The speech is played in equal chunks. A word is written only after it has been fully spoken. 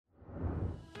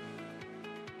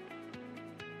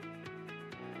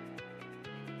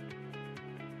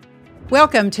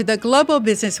Welcome to the Global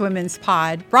Businesswomen's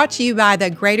Pod, brought to you by the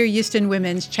Greater Houston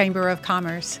Women's Chamber of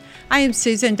Commerce. I am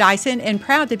Susan Dyson and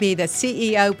proud to be the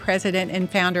CEO, President,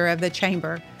 and founder of the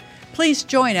Chamber. Please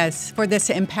join us for this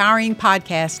empowering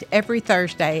podcast every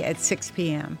Thursday at 6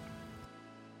 p.m.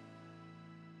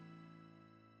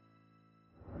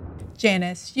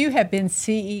 Janis, you have been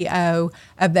CEO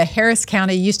of the Harris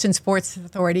County Houston Sports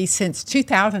Authority since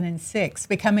 2006,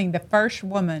 becoming the first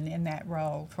woman in that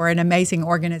role for an amazing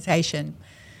organization.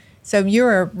 So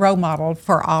you're a role model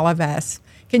for all of us.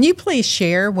 Can you please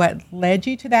share what led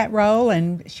you to that role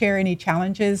and share any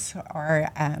challenges or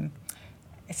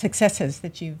successes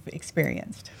that you've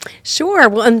experienced? Sure.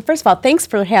 Well, and first of all, thanks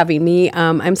for having me.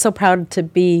 I'm so proud to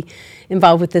be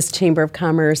involved with this Chamber of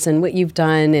Commerce and what you've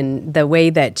done and the way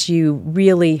that you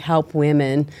really help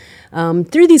women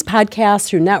through these podcasts,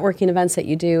 through networking events that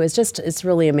you do. It's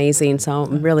really amazing. So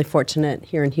I'm really fortunate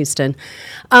here in Houston.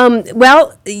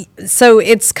 So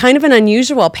it's kind of an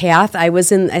unusual path. I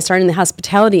started in the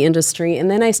hospitality industry, and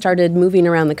then I started moving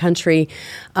around the country,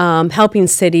 helping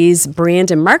cities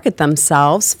brand and market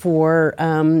themselves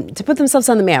to put themselves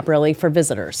on the map, really, for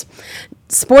visitors.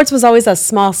 Sports was always a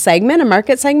small segment, a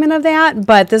market segment of that,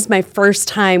 but this is my first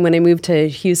time when I moved to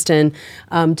Houston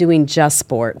doing just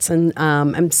sports. And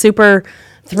I'm super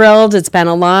thrilled. It's been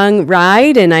a long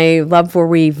ride, and I love where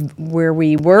we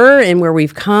were and where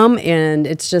we've come, and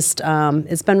it's just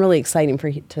it's been really exciting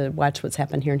to watch what's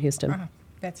happened here in Houston. Oh,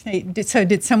 that's neat. So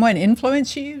did someone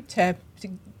influence you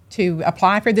to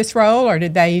apply for this role, or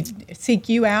did they seek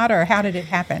you out, or how did it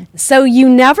happen? So you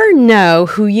never know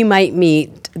who you might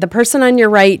meet. The person on your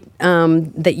right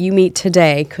that you meet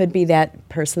today could be that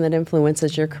person that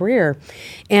influences your career.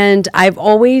 And I've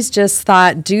always just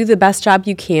thought, do the best job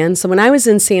you can. So when I was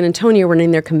in San Antonio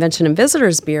running their Convention and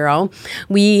Visitors Bureau,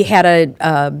 we had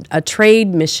a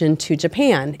trade mission to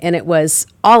Japan, and it was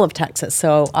all of Texas.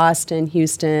 So Austin,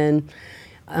 Houston,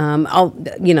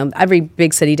 every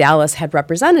big city, Dallas, had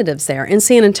representatives there. In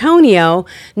San Antonio,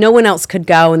 no one else could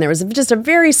go, and there was just a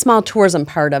very small tourism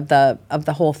part of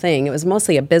the whole thing. It was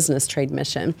mostly a business trade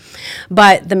mission.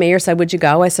 But the mayor said, "Would you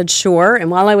go?" I said, "Sure." And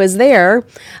while I was there,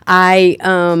 I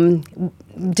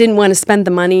didn't want to spend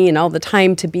the money and all the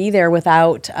time to be there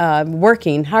without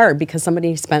working hard, because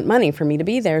somebody spent money for me to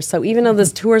be there. So even though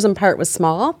this tourism part was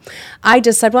small, I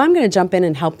just said, well, I'm going to jump in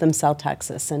and help them sell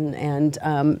Texas and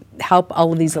help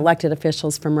all of these elected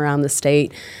officials from around the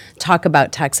state talk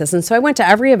about Texas. And so I went to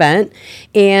every event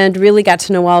and really got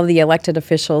to know all of the elected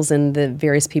officials and the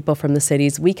various people from the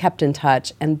cities. We kept in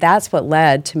touch, and that's what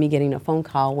led to me getting a phone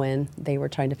call when they were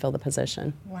trying to fill the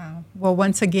position. Wow. Well,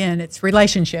 once again, it's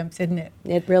relationships, isn't it?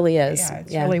 It really is. Yeah,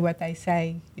 it's really what they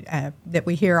say that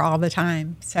we hear all the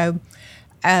time. So,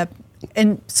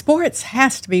 and sports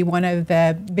has to be one of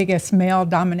the biggest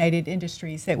male-dominated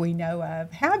industries that we know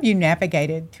of. How have you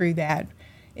navigated through that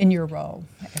in your role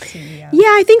as CEO? Yeah,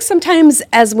 I think sometimes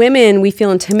as women we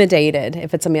feel intimidated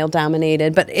if it's a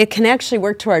male-dominated, but it can actually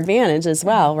work to our advantage as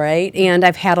well, right? And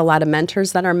I've had a lot of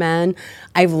mentors that are men.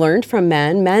 I've learned from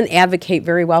men. Men advocate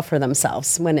very well for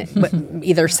themselves when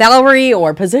either salary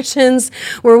or positions,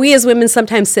 where we as women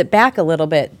sometimes sit back a little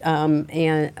bit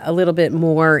and a little bit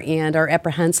more and are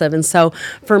apprehensive. And so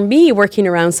for me, working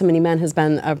around so many men has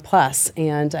been a plus,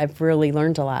 and I've really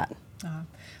learned a lot.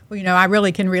 Well, I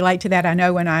really can relate to that. I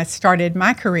know when I started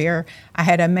my career, I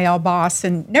had a male boss,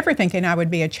 and never thinking I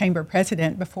would be a chamber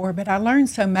president before, but I learned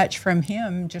so much from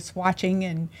him just watching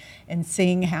and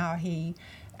seeing how he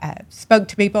spoke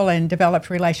to people and developed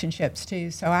relationships too.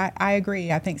 So I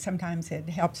agree. I think sometimes it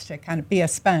helps to kind of be a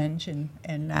sponge and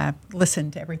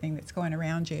listen to everything that's going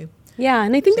around you. Yeah,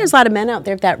 and I think there's a lot of men out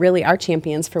there that really are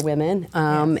champions for women,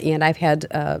 yes. And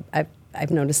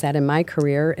I've noticed that in my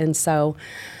career, and so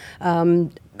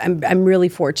I'm really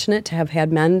fortunate to have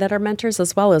had men that are mentors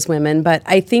as well as women. But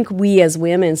I think we as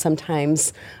women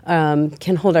sometimes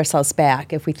can hold ourselves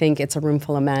back if we think it's a room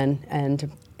full of men and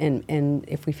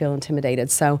if we feel intimidated.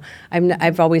 So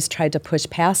I've always tried to push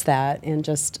past that and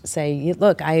just say,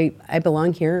 look, I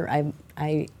belong here.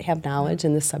 I have knowledge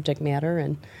in this subject matter,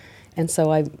 and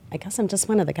so I guess I'm just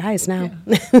one of the guys now.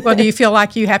 Yeah. Well, do you feel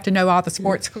like you have to know all the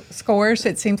sports scores?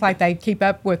 It seems like they keep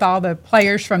up with all the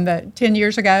players from the 10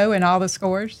 years ago and all the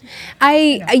scores.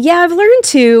 I've learned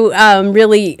to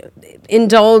really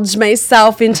indulge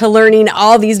myself into learning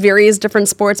all these various different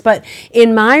sports. But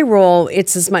in my role,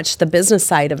 it's as much the business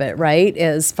side of it, right?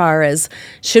 As far as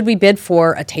should we bid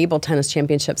for a table tennis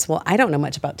championships? Well, I don't know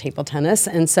much about table tennis.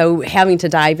 And so having to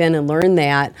dive in and learn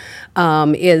that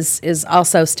is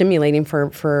also stimulating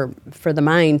for the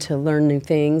mind to learn new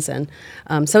things. And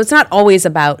so it's not always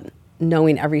about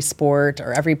knowing every sport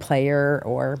or every player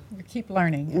or keep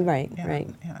learning. Right, yeah, right.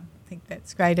 Yeah, I think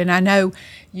that's great. And I know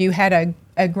you had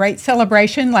a great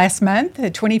celebration last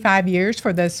month, 25 years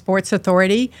for the Sports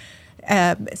Authority.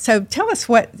 So tell us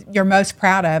what you're most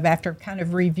proud of after kind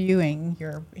of reviewing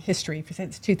your history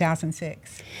since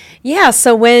 2006. Yeah,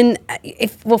 so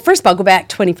first of all, go back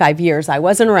 25 years. I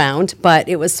wasn't around, but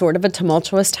it was sort of a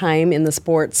tumultuous time in the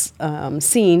sports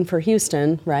scene for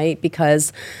Houston, right?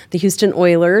 Because the Houston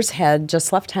Oilers had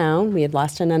just left town. We had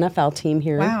lost an NFL team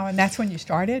here. Wow, and that's when you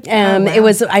started? Wow.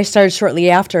 I started shortly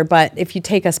after, but if you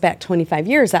take us back 25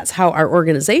 years, that's how our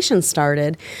organization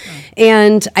started. Oh.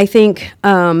 And I think,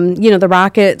 the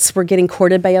Rockets were getting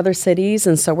courted by other cities,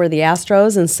 and so were the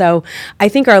Astros. And so I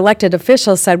think our elected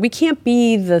officials said, we can't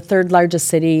be the third largest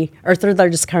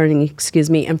county,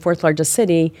 and fourth largest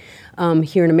city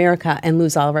here in America and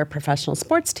lose all of our professional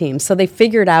sports teams. So they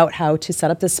figured out how to set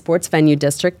up this sports venue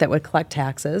district that would collect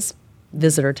taxes,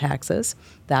 visitor taxes.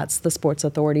 That's the Sports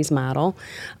Authority's model.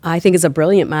 I think it's a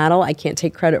brilliant model. I can't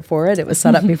take credit for it. It was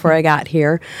set up before I got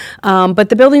here. But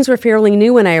the buildings were fairly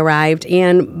new when I arrived,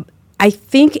 and I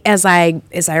think as I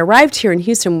arrived here in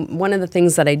Houston, one of the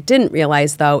things that I didn't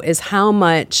realize, though, is how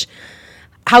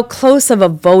close of a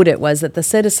vote it was that the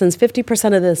citizens,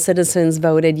 50% of the citizens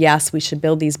voted, yes, we should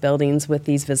build these buildings with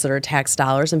these visitor tax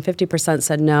dollars, and 50%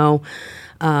 said no.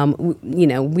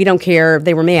 We don't care.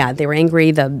 They were mad. They were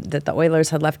angry that the Oilers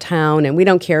had left town, and we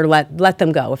don't care. Let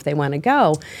them go if they want to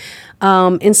go.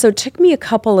 And so it took me a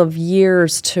couple of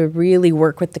years to really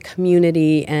work with the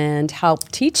community and help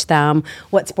teach them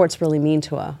what sports really mean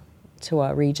to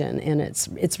a region. And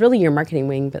it's really your marketing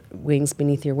wings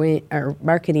beneath your wing, or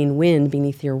marketing wind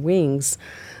beneath your wings,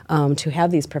 to have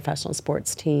these professional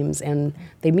sports teams, and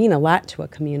they mean a lot to a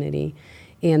community.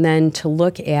 And then to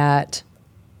look at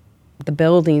the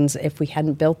buildings, if we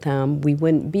hadn't built them, we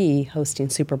wouldn't be hosting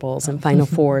Super Bowls and Final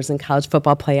Fours and college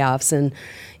football playoffs and,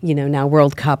 now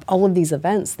World Cup, all of these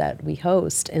events that we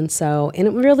host. And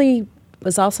it really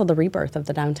was also the rebirth of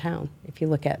the downtown. If you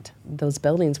look at those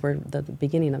buildings, were the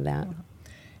beginning of that.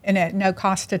 And at no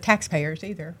cost to taxpayers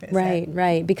either.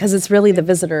 Right, because it's really the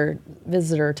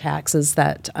visitor taxes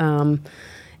that, and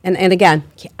again,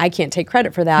 I can't take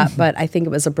credit for that, but I think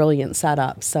it was a brilliant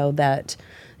setup so that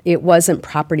it wasn't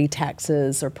property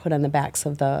taxes or put on the backs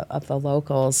of the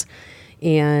locals.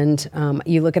 And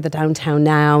you look at the downtown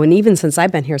now, and even since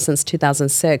I've been here since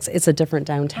 2006, it's a different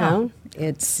downtown.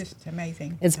 It's just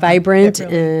amazing. It's vibrant,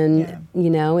 and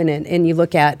and you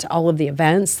look at all of the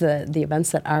events, the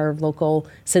events that our local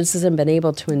citizens have been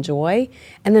able to enjoy,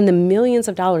 and then the millions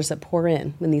of dollars that pour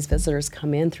in when these visitors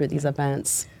come in through these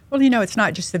events. Well, it's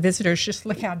not just the visitors. Just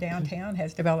look how downtown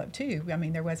has developed, too. I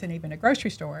mean, there wasn't even a grocery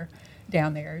store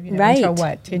down there, right.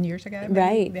 until, 10 years ago? Maybe?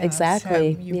 Right, Yeah,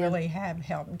 exactly. So you really have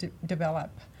helped develop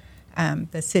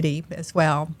the city as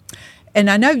well. And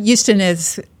I know Houston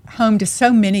is home to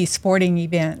so many sporting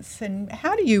events. And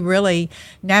how do you really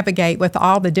navigate with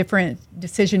all the different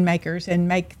decision makers and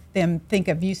make them think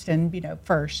of Houston,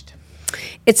 first?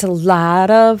 It's a lot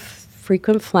of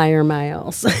frequent flyer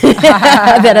miles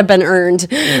that have been earned.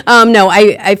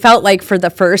 I felt like for the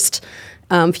first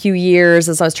few years,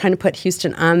 as I was trying to put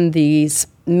Houston on the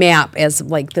map as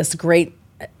like this great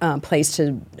place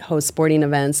to host sporting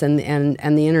events and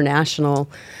the international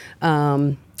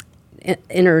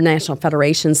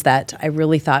federations that I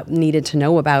really thought needed to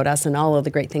know about us and all of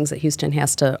the great things that Houston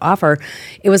has to offer,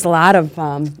 it was a lot of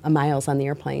miles on the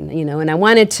airplane, and I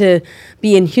wanted to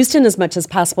be in Houston as much as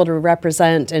possible to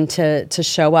represent and to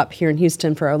show up here in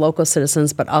Houston for our local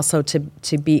citizens, but also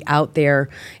to be out there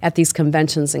at these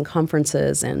conventions and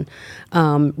conferences and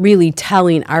really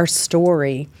telling our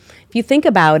story. If you think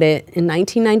about it, in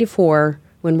 1994,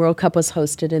 when World Cup was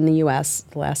hosted in the U.S.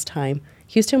 the last time,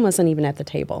 Houston wasn't even at the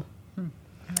table.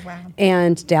 Wow.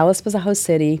 And Dallas was a host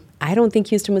city. I don't think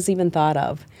Houston was even thought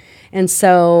of. And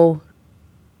so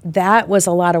that was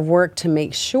a lot of work to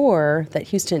make sure that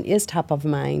Houston is top of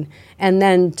mind, and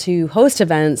then to host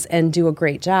events and do a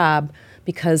great job,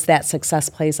 because that success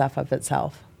plays off of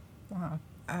itself. Wow.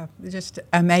 Just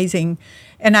amazing.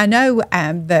 And I know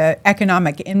the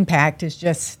economic impact is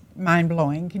just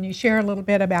mind-blowing. Can you share a little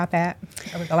bit about that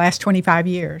over the last 25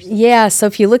 years? Yeah, so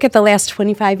if you look at the last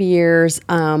 25 years,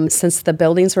 since the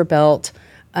buildings were built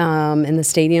and the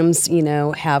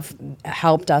stadiums, have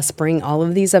helped us bring all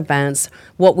of these events,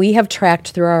 what we have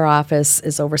tracked through our office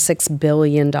is over $6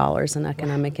 billion in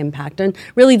economic impact. And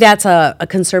really that's a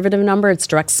conservative number. It's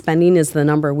direct spending is the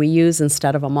number we use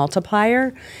instead of a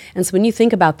multiplier. And so when you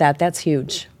think about that, that's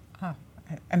huge. Oh,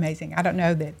 amazing. I don't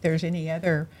know that there's any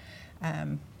other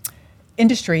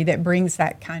industry that brings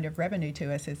that kind of revenue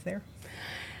to us, is there?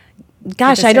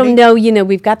 Gosh, I don't know.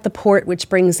 We've got the port, which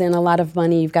brings in a lot of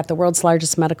money. You've got the world's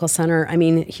largest medical center. I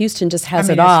mean, Houston just has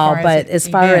it all. But as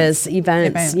far as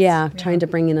events, trying to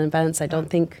bring in events, I don't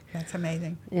think. That's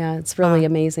amazing. Yeah, it's really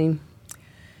amazing.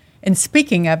 And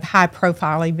speaking of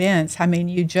high-profile events, I mean,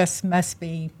 you just must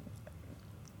be,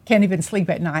 can't even sleep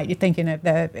at night. You're thinking of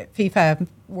the FIFA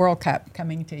World Cup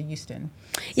coming to Houston.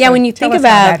 Yeah, so when you think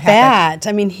about that,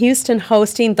 I mean, Houston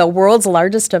hosting the world's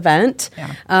largest event,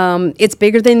 it's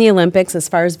bigger than the Olympics as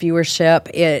far as viewership.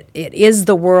 It is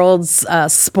the world's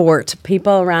sport.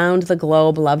 People around the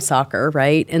globe love soccer,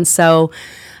 right? And so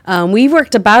we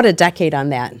worked about a decade on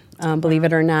that. Believe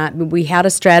it or not, we had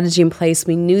a strategy in place.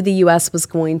 We knew the U.S. was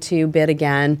going to bid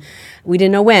again. We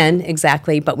didn't know when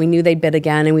exactly, but we knew they'd bid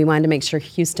again, and we wanted to make sure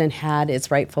Houston had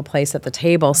its rightful place at the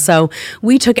table. So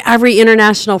we took every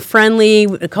international friendly,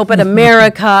 Copa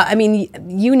America, I mean,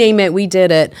 you name it, we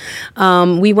did it.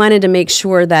 We wanted to make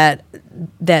sure that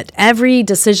every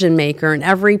decision maker and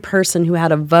every person who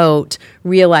had a vote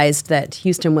realized that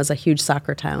Houston was a huge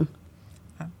soccer town.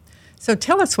 So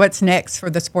tell us what's next for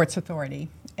the Sports Authority.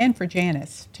 And for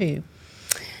Janis, too.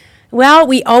 Well,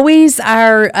 we always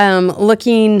are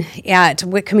looking at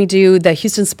what can we do. The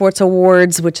Houston Sports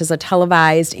Awards, which is a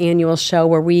televised annual show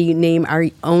where we name our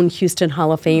own Houston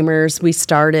Hall of Famers. We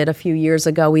started a few years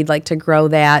ago. We'd like to grow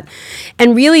that.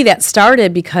 And really that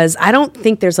started because I don't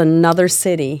think there's another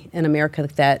city in America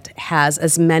that has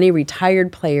as many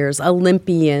retired players,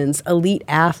 Olympians, elite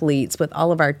athletes with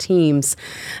all of our teams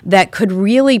that could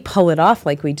really pull it off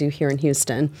like we do here in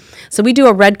Houston. So we do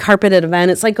a red carpeted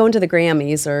event. It's like going to the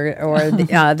Grammys or the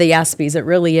ESPYs. It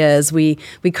really is. We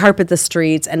carpet the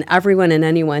streets, and everyone and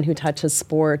anyone who touches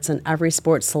sports and every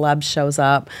sports celeb shows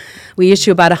up. We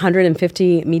issue about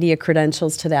 150 media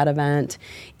credentials to that event.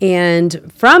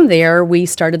 And from there, we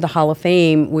started the Hall of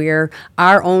Fame, where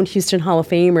our own Houston Hall of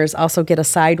Famers also get a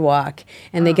sidewalk,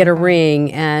 and they get a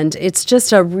ring. And it's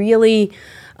just a really...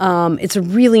 it's a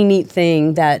really neat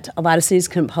thing that a lot of cities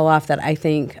couldn't pull off that I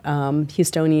think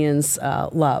Houstonians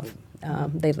love.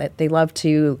 They love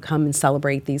to come and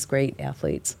celebrate these great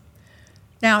athletes.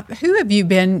 Now, who have you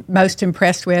been most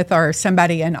impressed with or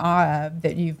somebody in awe of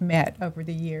that you've met over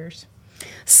the years?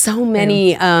 So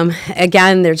many.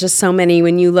 Again, there's just so many.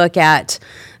 When you look at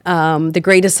the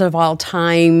greatest of all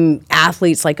time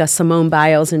athletes like a Simone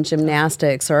Biles in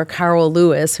gymnastics or a Carl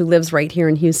Lewis who lives right here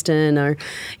in Houston, or,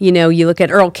 you look at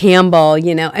Earl Campbell,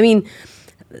 I mean,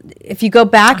 if you go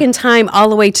back in time all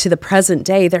the way to the present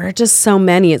day, there are just so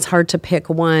many. It's hard to pick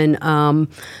one,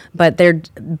 but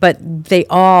they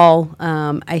all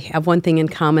I have one thing in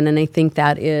common, and I think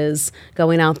that is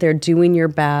going out there, doing your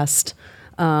best,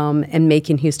 and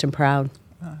making Houston proud.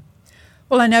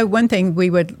 Well, I know one thing we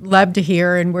would love to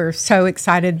hear, and we're so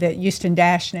excited that Houston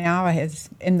Dash now is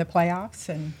in the playoffs,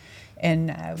 and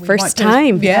we first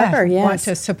time ever, yes. Want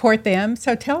to support them.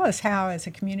 So tell us how, as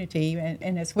a community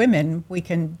and as women, we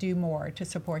can do more to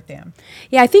support them.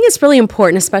 Yeah, I think it's really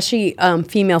important, especially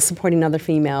females supporting other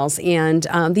females. And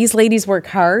these ladies work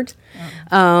hard.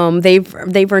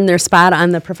 They've earned their spot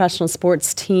on the professional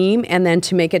sports team, and then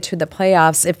to make it to the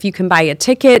playoffs, if you can buy a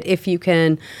ticket, if you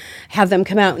can have them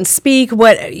come out and speak,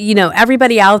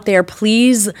 everybody out there,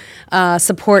 please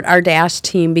support our Dash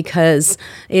team, because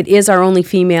it is our only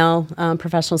female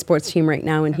professional sports team right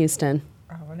now in Houston.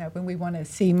 When we want to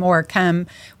see more come,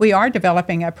 we are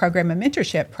developing a program, a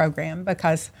mentorship program,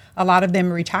 because a lot of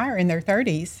them retire in their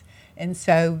 30s. And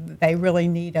so they really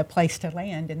need a place to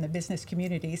land in the business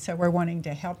community. So we're wanting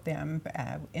to help them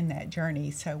in that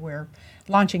journey. So we're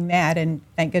launching that. And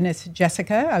thank goodness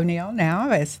Jessica O'Neill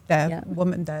now, as the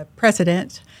woman, the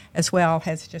president as well,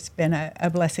 has just been a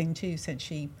blessing too, since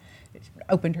she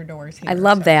opened her doors here. I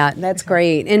love that. That's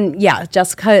great. And yeah,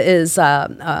 Jessica is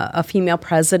a female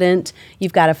president.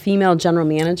 You've got a female general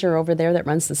manager over there that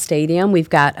runs the stadium. We've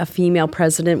got a female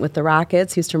president with the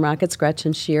Rockets, Houston Rockets,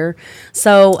 Gretchen Shear.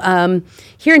 So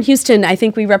here in Houston, I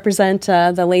think we represent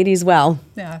the ladies well.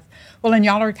 Yeah. Well, and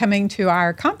y'all are coming to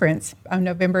our conference on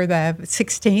November the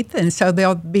 16th, and so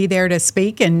they'll be there to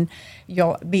speak, and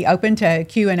you'll be open to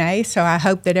Q&A, so I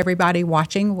hope that everybody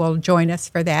watching will join us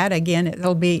for that. Again,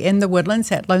 it'll be in the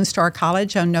Woodlands at Lone Star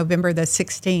College on November the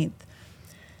 16th.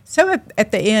 So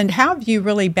at the end, how have you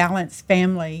really balanced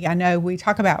family? I know we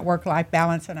talk about work-life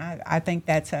balance, and I think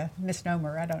that's a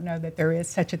misnomer. I don't know that there is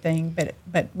such a thing,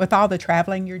 but with all the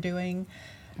traveling you're doing,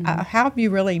 how have you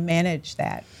really managed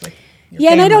that with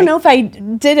Yeah, and I don't know if I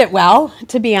did it well,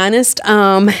 to be honest.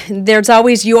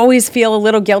 You always feel a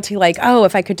little guilty, like, oh,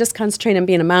 if I could just concentrate on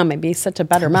being a mom, I'd be such a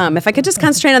better mom. If I could just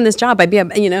concentrate on this job, I'd be,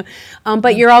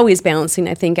 but you're always balancing,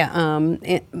 I think,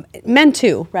 men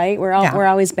too, right? We're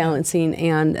always balancing,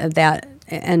 and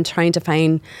and trying to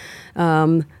find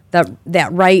that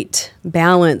right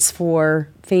balance for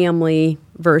family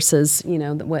versus,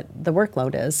 what the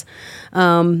workload is.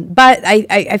 But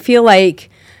I feel like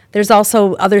there's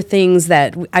also other things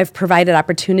that I've provided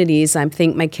opportunities. I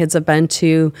think my kids have been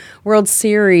to World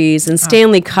Series and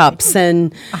Stanley Cups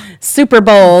and Super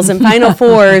Bowls and Final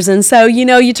Fours. And so,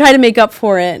 you try to make up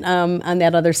for it on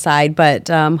that other side. But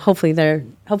hopefully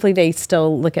they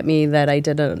still look at me that I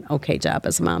did an okay job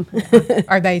as a mom.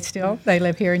 Are they still? They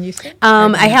live here in Houston?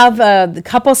 I have a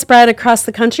couple spread across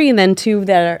the country, and then two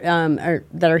that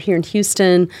are here in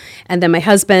Houston. And then my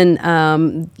husband,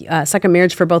 second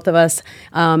marriage for both of us,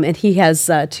 and he has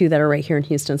two that are right here in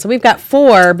Houston. So we've got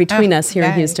four between us here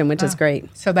in Houston, which is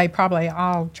great. So they probably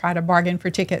all try to bargain for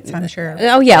tickets, I'm sure.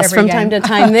 Oh, yes, from time to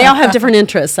time. They all have different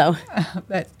interests. So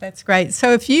that's great.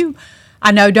 So if you,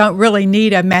 I know, don't really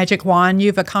need a magic wand,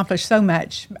 you've accomplished so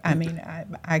much. I mean,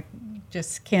 I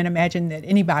just can't imagine that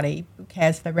anybody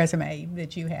has the resume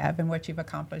that you have and what you've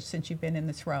accomplished since you've been in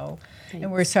this role. Thanks.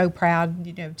 And we're so proud,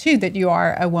 too, that you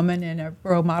are a woman and a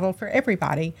role model for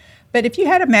everybody. But if you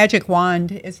had a magic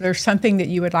wand, is there something that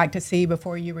you would like to see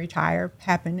before you retire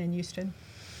happen in Houston?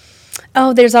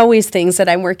 Oh, there's always things that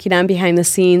I'm working on behind the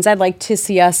scenes. I'd like to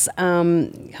see us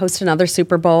host another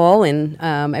Super Bowl, and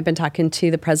I've been talking to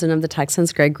the president of the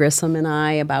Texans, Greg Grissom, and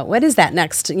I about what is that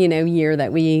next year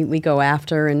that we go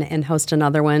after and host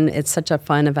another one. It's such a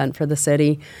fun event for the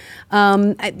city.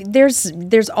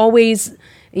 There's always.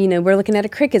 We're looking at a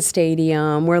cricket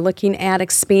stadium. We're looking at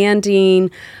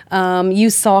expanding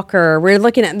youth soccer.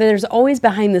 There's always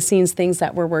behind the scenes things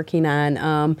that we're working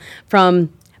on,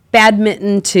 from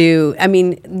badminton to,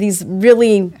 these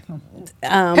really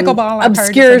pickleball,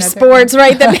 obscure sports,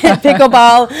 right? That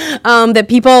pickleball that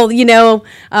people,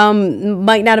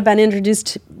 might not have been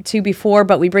introduced to before,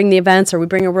 but we bring the events or we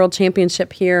bring a world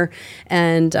championship here,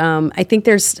 and I think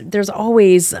there's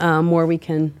always more we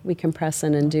can press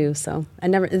in and do. So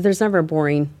there's never a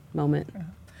boring moment.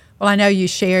 Well, I know you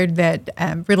shared that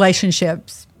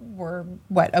relationships were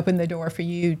what opened the door for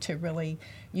you to really.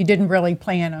 You didn't really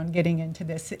plan on getting into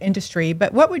this industry,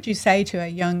 but what would you say to a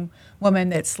young woman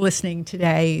that's listening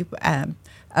today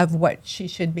of what she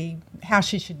should be, how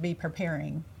she should be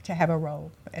preparing to have a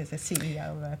role as a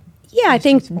CEO? I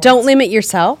think sports. Don't limit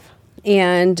yourself,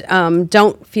 and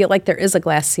don't feel like there is a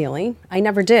glass ceiling. I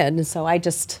never did, and so I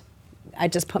just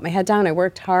put my head down. I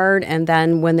worked hard, and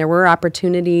then when there were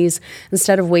opportunities,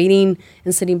 instead of waiting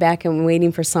and sitting back and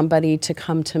waiting for somebody to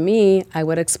come to me, I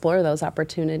would explore those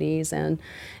opportunities and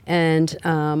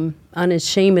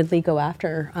unashamedly go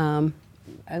after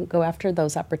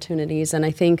those opportunities. And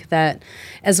I think that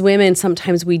as women,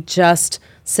 sometimes we just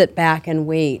sit back and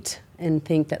wait and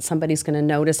think that somebody's going to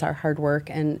notice our hard work,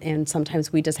 and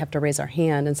sometimes we just have to raise our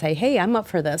hand and say, hey, I'm up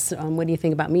for this. What do you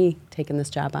think about me taking this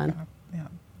job on?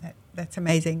 That's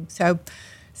amazing.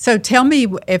 So tell me,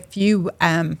 if you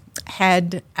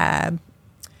had the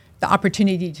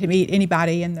opportunity to meet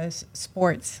anybody in the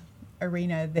sports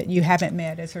arena that you haven't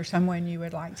met, is there someone you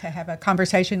would like to have a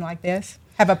conversation like this,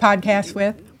 have a podcast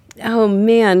with? Oh,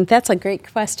 man, that's a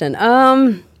great question.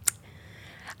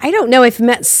 I don't know. I've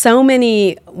met so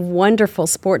many wonderful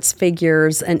sports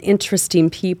figures and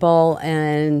interesting people,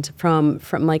 and from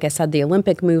like I said, the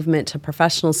Olympic movement to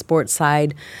professional sports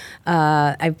side,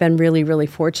 I've been really, really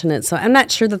fortunate. So I'm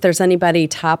not sure that there's anybody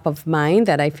top of mind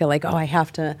that I feel like, I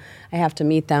have to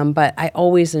meet them. But I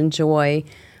always enjoy,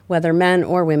 whether men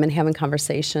or women, having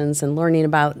conversations and learning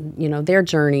about, their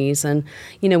journeys. And,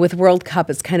 with World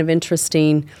Cup, it's kind of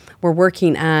interesting. We're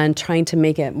working on trying to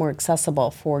make it more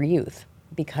accessible for youth,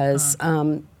 because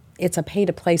it's a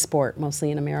pay-to-play sport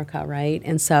mostly in America, right?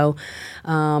 And so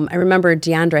I remember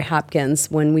DeAndre Hopkins,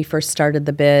 when we first started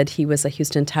the bid, he was a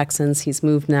Houston Texans. He's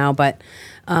moved now, but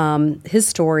his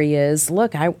story is,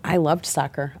 look, I loved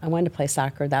soccer. I wanted to play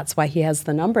soccer. That's why he has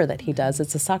the number that he does.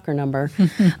 It's a soccer number.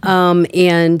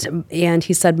 And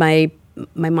he said,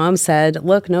 my mom said,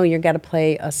 look, no, you've got to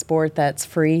play a sport that's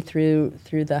free through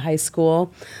the high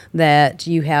school, that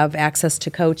you have access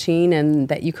to coaching and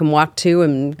that you can walk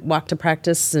to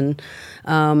practice. And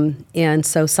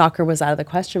so soccer was out of the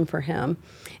question for him.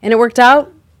 And it worked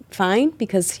out fine,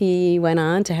 because he went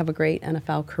on to have a great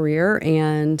NFL career,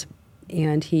 and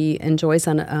he enjoys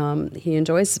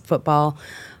football,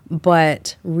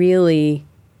 but really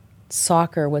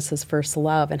soccer was his first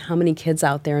love. And how many kids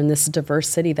out there in this diverse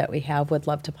city that we have would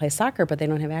love to play soccer, but they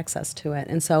don't have access to it.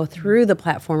 And so through the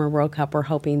platform of World Cup, we're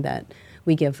hoping that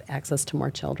we give access to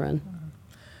more children.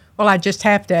 Well, I just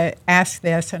have to ask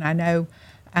this, and I know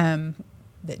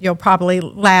that you'll probably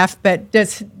laugh, but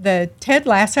does the Ted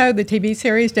Lasso, the TV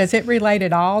series, does it relate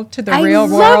at all to the real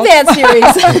world? I love that series.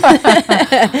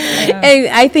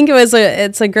 I think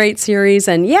it's a great series,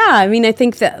 and I mean, I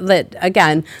think that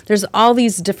again, there's all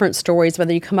these different stories,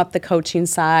 whether you come up the coaching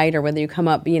side or whether you come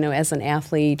up, as an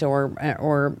athlete or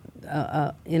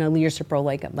in a leadership role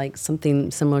like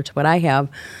something similar to what I have.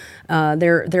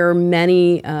 There are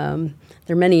many.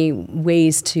 There are many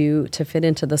ways to fit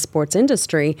into the sports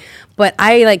industry, but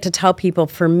I like to tell people,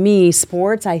 for me,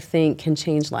 sports, I think, can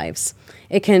change lives.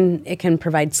 It can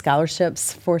provide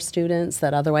scholarships for students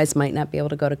that otherwise might not be able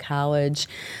to go to college.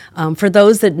 For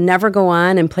those that never go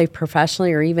on and play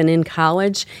professionally or even in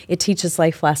college, it teaches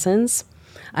life lessons.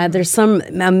 There's some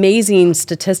amazing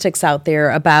statistics out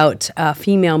there about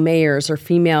female mayors or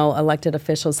female elected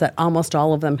officials that almost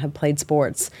all of them have played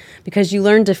sports, because you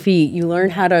learn defeat, you learn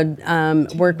how to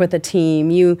work with a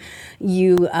team, you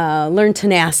learn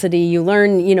tenacity, you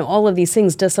learn all of these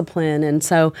things, discipline, and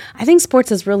so I think sports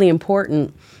is really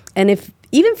important. And if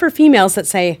even for females that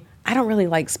say, I don't really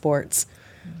like sports.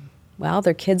 Well,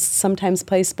 their kids sometimes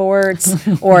play sports,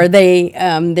 or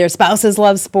their spouses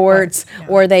love sports,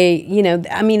 or they,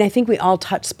 I think we all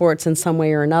touch sports in some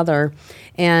way or another.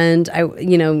 And I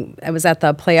was at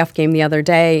the playoff game the other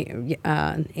day,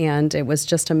 and it was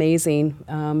just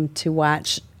amazing to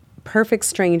watch perfect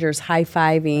strangers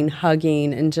high-fiving,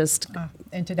 hugging, and just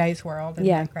in today's world, isn't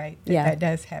that great? That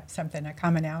does have a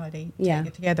commonality to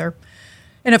get together.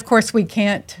 And, of course, we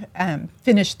can't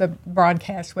finish the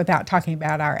broadcast without talking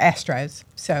about our Astros.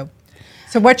 So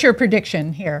what's your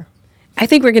prediction here? I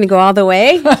think we're going to go all the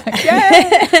way.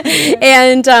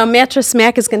 And Mattress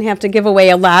Mac is going to have to give away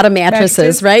a lot of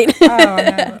mattresses, right? No.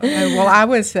 Well, I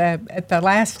was at the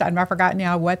last, I forgot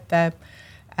now what the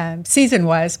season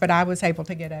was, but I was able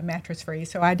to get a mattress free,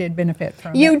 so I did benefit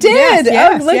from it. You did?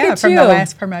 Yes, look at from you. the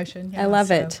last promotion. I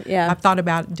love it, I've thought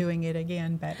about doing it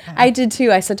again, but... I did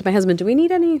too. I said to my husband, do we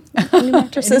need any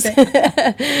mattresses?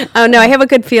 Oh, no, I have a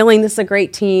good feeling. This is a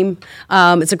great team.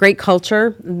 It's a great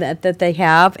culture that they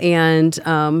have, and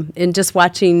just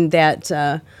watching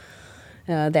that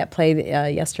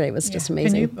play yesterday was just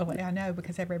amazing. Can you believe? I know,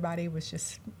 because everybody was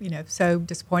just so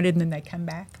disappointed, and then they come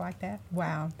back like that.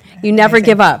 Wow! You never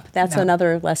give up. That's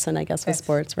another lesson, I guess, with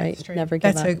sports, right? That's true. Never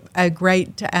give up. That's a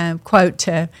great quote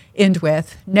to end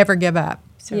with. Never give up.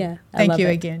 So thank you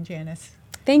again, Janis.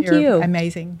 Thank You're you.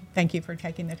 Amazing. Thank you for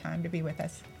taking the time to be with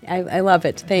us. I love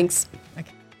it. Thanks.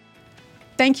 Okay.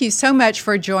 Thank you so much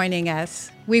for joining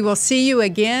us. We will see you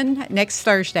again next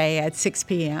Thursday at 6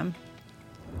 p.m.